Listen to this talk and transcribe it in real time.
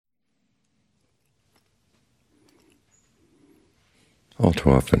All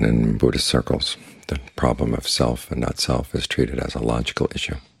too often in Buddhist circles, the problem of self and not self is treated as a logical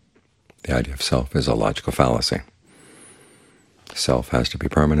issue. The idea of self is a logical fallacy. Self has to be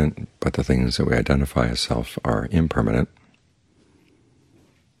permanent, but the things that we identify as self are impermanent.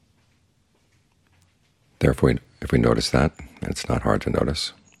 Therefore, if we notice that, and it's not hard to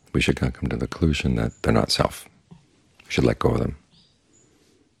notice, we should come to the conclusion that they're not self. We should let go of them.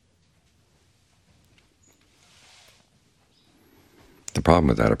 The problem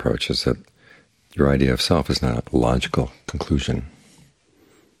with that approach is that your idea of self is not a logical conclusion.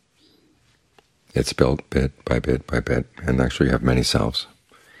 It's built bit by bit by bit, and actually you have many selves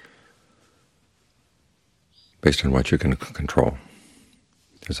based on what you can control.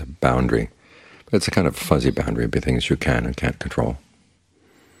 There's a boundary, but it's a kind of fuzzy boundary of things you can and can't control.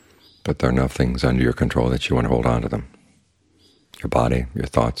 But there are enough things under your control that you want to hold on to them. Your body, your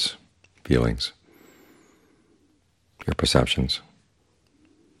thoughts, feelings, your perceptions,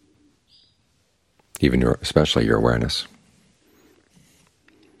 even especially your awareness.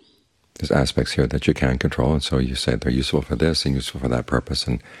 There's aspects here that you can control, and so you say they're useful for this and useful for that purpose,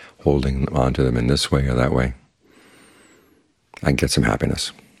 and holding on to them in this way or that way, I can get some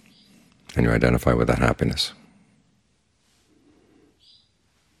happiness, and you identify with that happiness.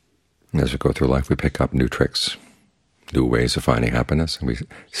 And as we go through life, we pick up new tricks, new ways of finding happiness, and we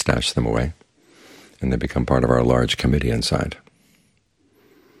stash them away, and they become part of our large committee inside.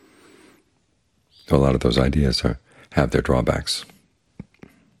 A lot of those ideas have their drawbacks.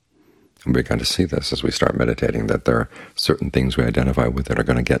 And we begin to see this as we start meditating, that there are certain things we identify with that are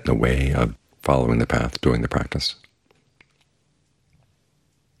going to get in the way of following the path, doing the practice.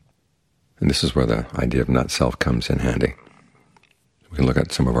 And this is where the idea of not self comes in handy. We can look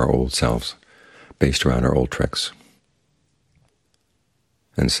at some of our old selves based around our old tricks.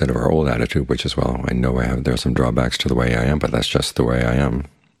 Instead of our old attitude, which is, well, I know there are some drawbacks to the way I am, but that's just the way I am.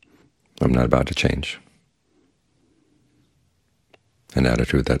 I'm not about to change. An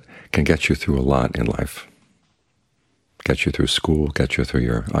attitude that can get you through a lot in life, get you through school, get you through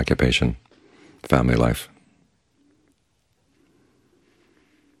your occupation, family life.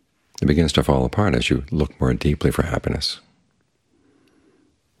 It begins to fall apart as you look more deeply for happiness,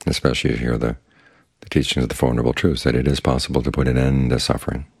 especially if you hear the teachings of the Four Noble Truths, that it is possible to put an end to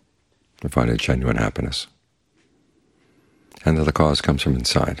suffering and find a genuine happiness, and that the cause comes from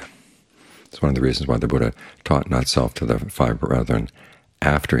inside. It's one of the reasons why the Buddha taught not self to the five brethren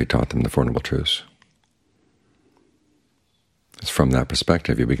after he taught them the Four Noble Truths. It's from that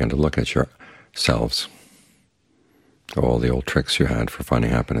perspective you begin to look at your selves, all the old tricks you had for finding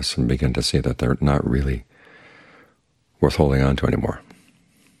happiness, and begin to see that they're not really worth holding on to anymore.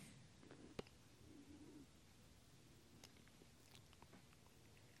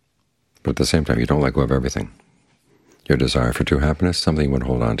 But at the same time, you don't let go of everything. Your desire for true happiness, something you want to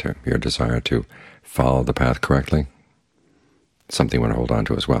hold on to. Your desire to follow the path correctly, something you want to hold on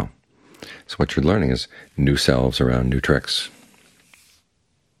to as well. So what you're learning is new selves around new tricks.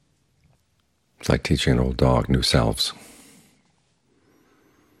 It's like teaching an old dog new selves.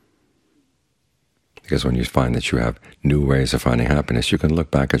 Because when you find that you have new ways of finding happiness, you can look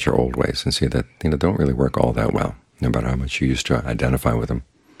back at your old ways and see that don't really work all that well, no matter how much you used to identify with them,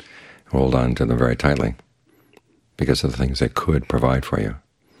 hold on to them very tightly, because of the things they could provide for you.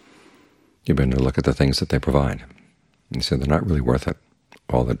 You begin to look at the things that they provide, and you say they're not really worth it,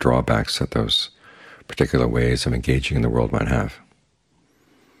 all the drawbacks that those particular ways of engaging in the world might have.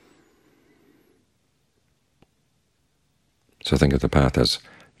 So think of the path as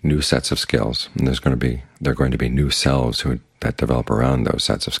new sets of skills, and there are going to be new selves that develop around those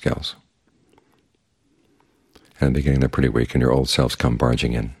sets of skills. And in the beginning they're pretty weak, and your old selves come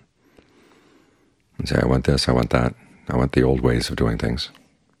barging in and say, I want this, I want that, I want the old ways of doing things.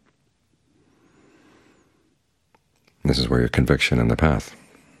 And this is where your conviction in the path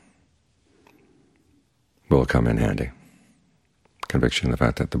will come in handy. Conviction in the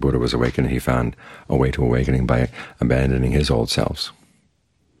fact that the Buddha was awakened, he found a way to awakening by abandoning his old selves.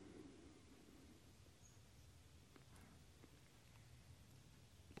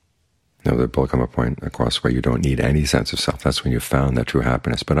 Now there will come a point, of course, where you don't need any sense of self. That's when you found that true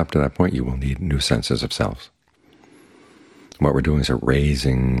happiness. But up to that point, you will need new senses of self. What we're doing is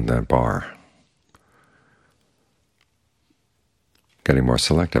raising the bar, getting more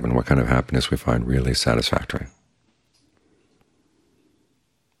selective in what kind of happiness we find really satisfactory.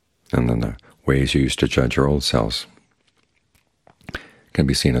 And then the ways you used to judge your old selves can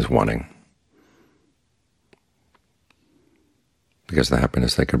be seen as wanting, because the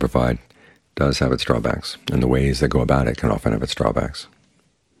happiness they can provide does have its drawbacks, and the ways they go about it can often have its drawbacks.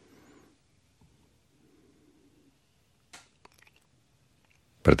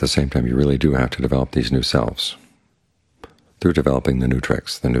 But at the same time, you really do have to develop these new selves through developing the new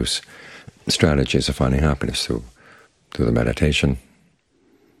tricks, the new strategies of finding happiness, through the meditation,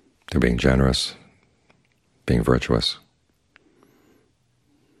 through being generous, being virtuous.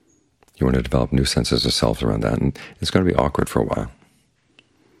 You want to develop new senses of self around that, and it's going to be awkward for a while,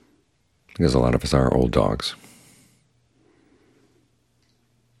 because a lot of us are old dogs.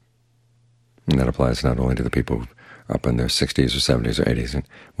 And that applies not only to the people who are up in their 60s or 70s or 80s. And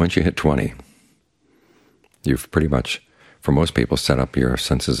once you hit 20, you've pretty much, for most people, set up your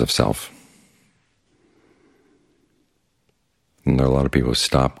senses of self. And there are a lot of people who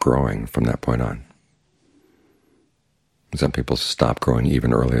stop growing from that point on. Some people stop growing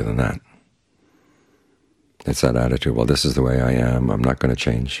even earlier than that. It's that attitude, well, this is the way I am, I'm not going to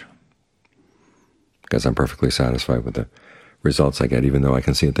change, because I'm perfectly satisfied with the results I get. Even though I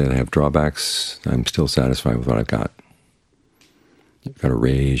can see that they have drawbacks, I'm still satisfied with what I've got. You've got to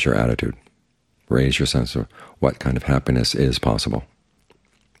raise your attitude, raise your sense of what kind of happiness is possible,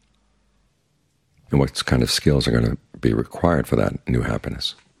 and what kind of skills are going to be required for that new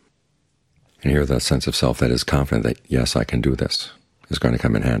happiness. And here, that sense of self that is confident that, yes, I can do this, is going to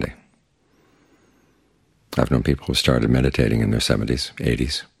come in handy. I've known people who started meditating in their 70s,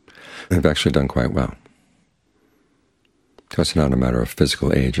 80s. They've actually done quite well. So it's not a matter of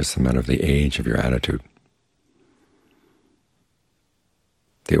physical age, it's a matter of the age of your attitude.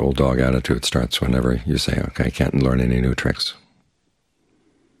 The old dog attitude starts whenever you say, okay, I can't learn any new tricks.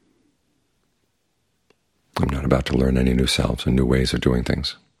 I'm not about to learn any new selves and new ways of doing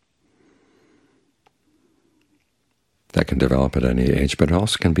things. That can develop at any age, but it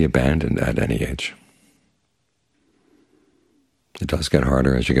also can be abandoned at any age. It does get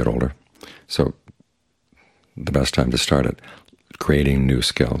harder as you get older. So the best time to start it, creating new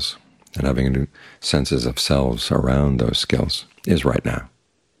skills and having new senses of selves around those skills, is right now.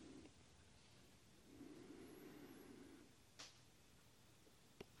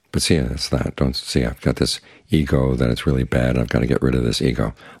 But see, it's that. Don't see, I've got this ego that it's really bad, I've got to get rid of this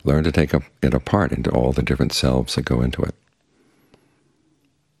ego. Learn to take it apart into all the different selves that go into it,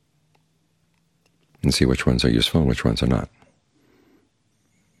 and see which ones are useful and which ones are not.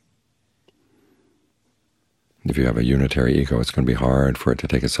 If you have a unitary ego, it's going to be hard for it to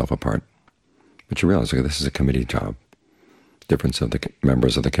take itself apart. But you realize, okay, this is a committee job. The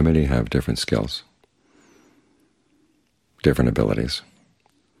members of the committee have different skills, different abilities.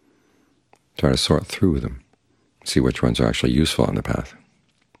 Try to sort through them, see which ones are actually useful on the path.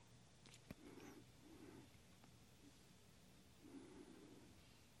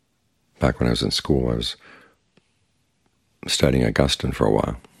 Back when I was in school, I was studying Augustine for a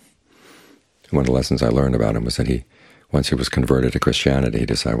while. One of the lessons I learned about him was that once he was converted to Christianity, he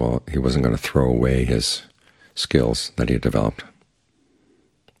decided, well, he wasn't going to throw away his skills that he had developed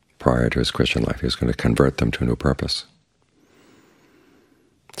prior to his Christian life. He was going to convert them to a new purpose.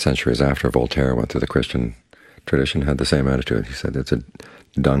 Centuries after, Voltaire went through the Christian tradition, had the same attitude. He said it's a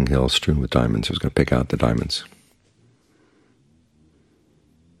dunghill strewn with diamonds. He was going to pick out the diamonds.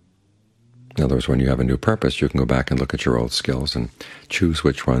 In other words, when you have a new purpose, you can go back and look at your old skills and choose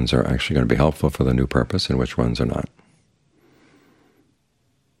which ones are actually going to be helpful for the new purpose and which ones are not.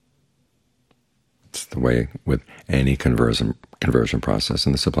 It's the way with any conversion process,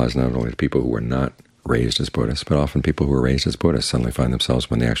 and this applies not only to people who were not raised as Buddhists, but often people who were raised as Buddhists suddenly find themselves,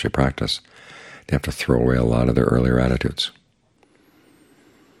 when they actually practice, they have to throw away a lot of their earlier attitudes.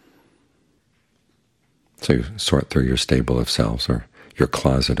 So you sort through your stable of selves, or your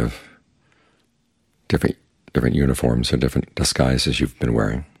closet of different uniforms or different disguises you've been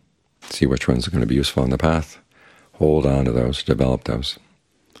wearing. See which ones are going to be useful on the path. Hold on to those, develop those,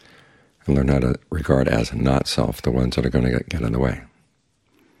 and learn how to regard as not self the ones that are going to get in the way.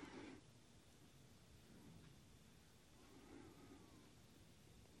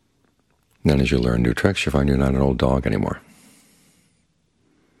 And then as you learn new tricks, you find you're not an old dog anymore.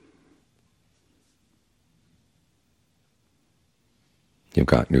 You've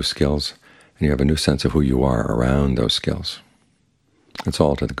got new skills, and you have a new sense of who you are around those skills. It's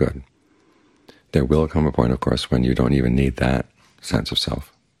all to the good. There will come a point, of course, when you don't even need that sense of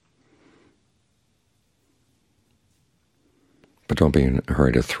self. But don't be in a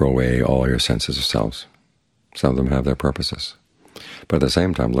hurry to throw away all your senses of selves. Some of them have their purposes. But at the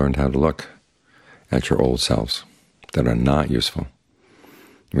same time, learn how to look at your old selves that are not useful.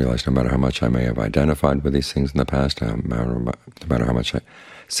 Realize no matter how much I may have identified with these things in the past, no matter how much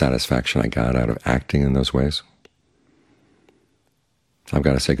satisfaction I got out of acting in those ways, I've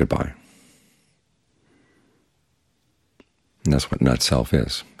got to say goodbye. And that's what not self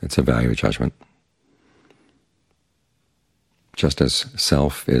is. It's a value judgment. just as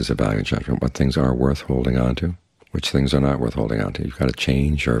self is a value judgment, what things are worth holding on to, which things are not worth holding on to. You've got to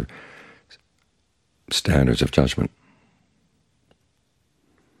change your standards of judgment.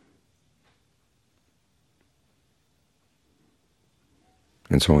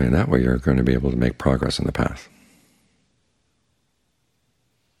 And so only in that way you're going to be able to make progress in the path.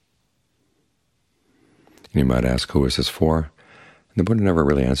 And you might ask, who is this for? And the Buddha never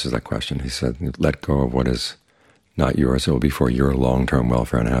really answers that question. He said, let go of what is not yours. It will be for your long-term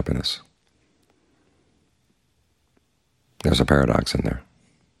welfare and happiness. There's a paradox in there.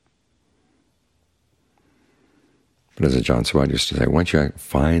 But as Ajahn Suwat used to say, once you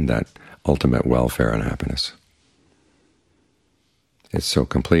find that ultimate welfare and happiness, it's so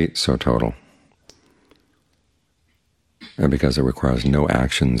complete, so total, and because it requires no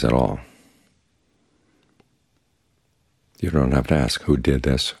actions at all. You don't have to ask who did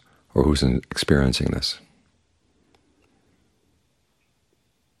this or who's experiencing this.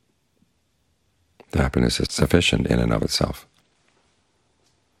 The happiness is sufficient in and of itself.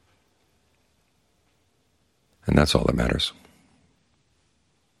 And that's all that matters.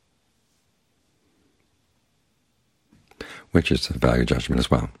 Which is the value judgment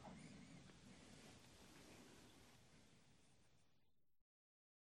as well.